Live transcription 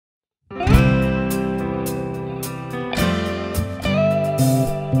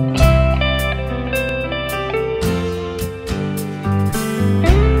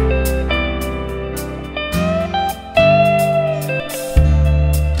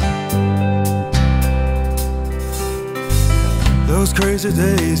Those crazy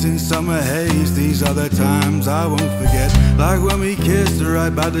days in summer haze, these are the times I won't forget. Like when we kissed right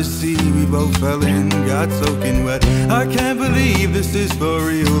by the sea, we both fell in, got soaking wet. I can't believe this is for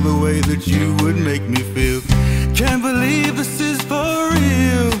real, the way that you would make me feel. Can't believe this is for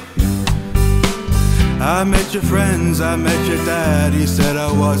real. I met your friends, I met your dad. He said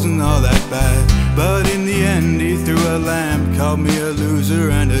I wasn't all that bad, but in the end he threw a lamp, called me a loser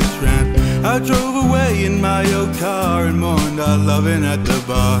and a tramp. I drove away in my old car and mourned our loving at the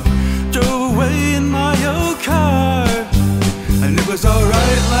bar. Drove away in my old car, and it was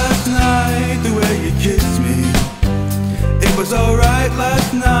alright last night the way you kissed me. It was alright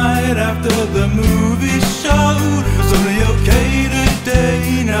last night after the movie showed. It's only okay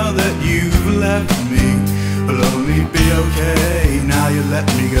today now that you've left me. It'll only be okay now you let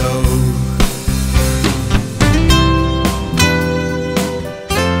me go.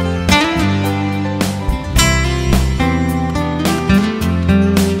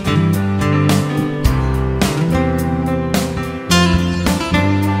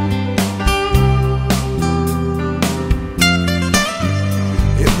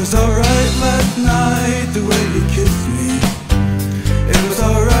 It was alright last night the way you kissed me. It was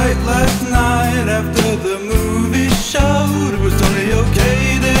alright last night after the movie showed. It was only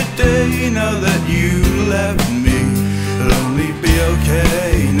okay today now that you left me. It'll only be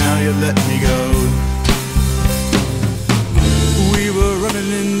okay now you let me go. We were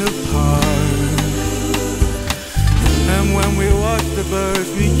running in the park, and when we watched the birds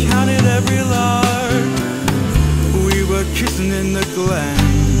we counted every lark. We were kissing in the glen.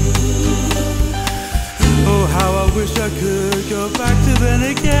 Oh, how I wish I could go back to then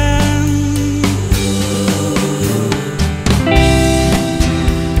again.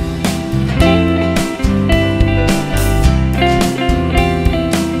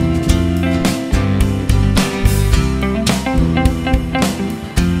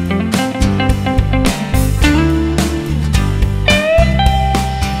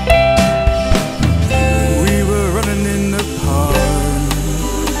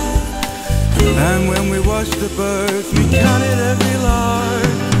 And when we watched the birds, we counted every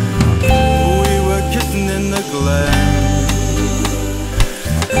lark. We were kissing in the glen.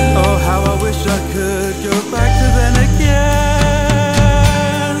 Oh, how I wish I could go back to then again.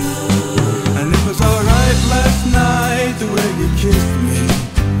 And it was alright last night the way you kissed me.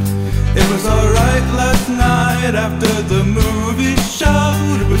 It was alright last night after the movie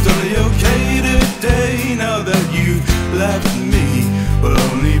showed. It was only okay today now that you left me. Will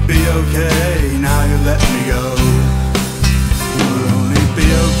only be okay now you let me go. Will only be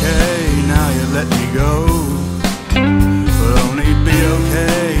okay now you let me go. Will only be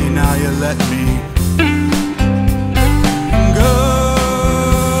okay now you let me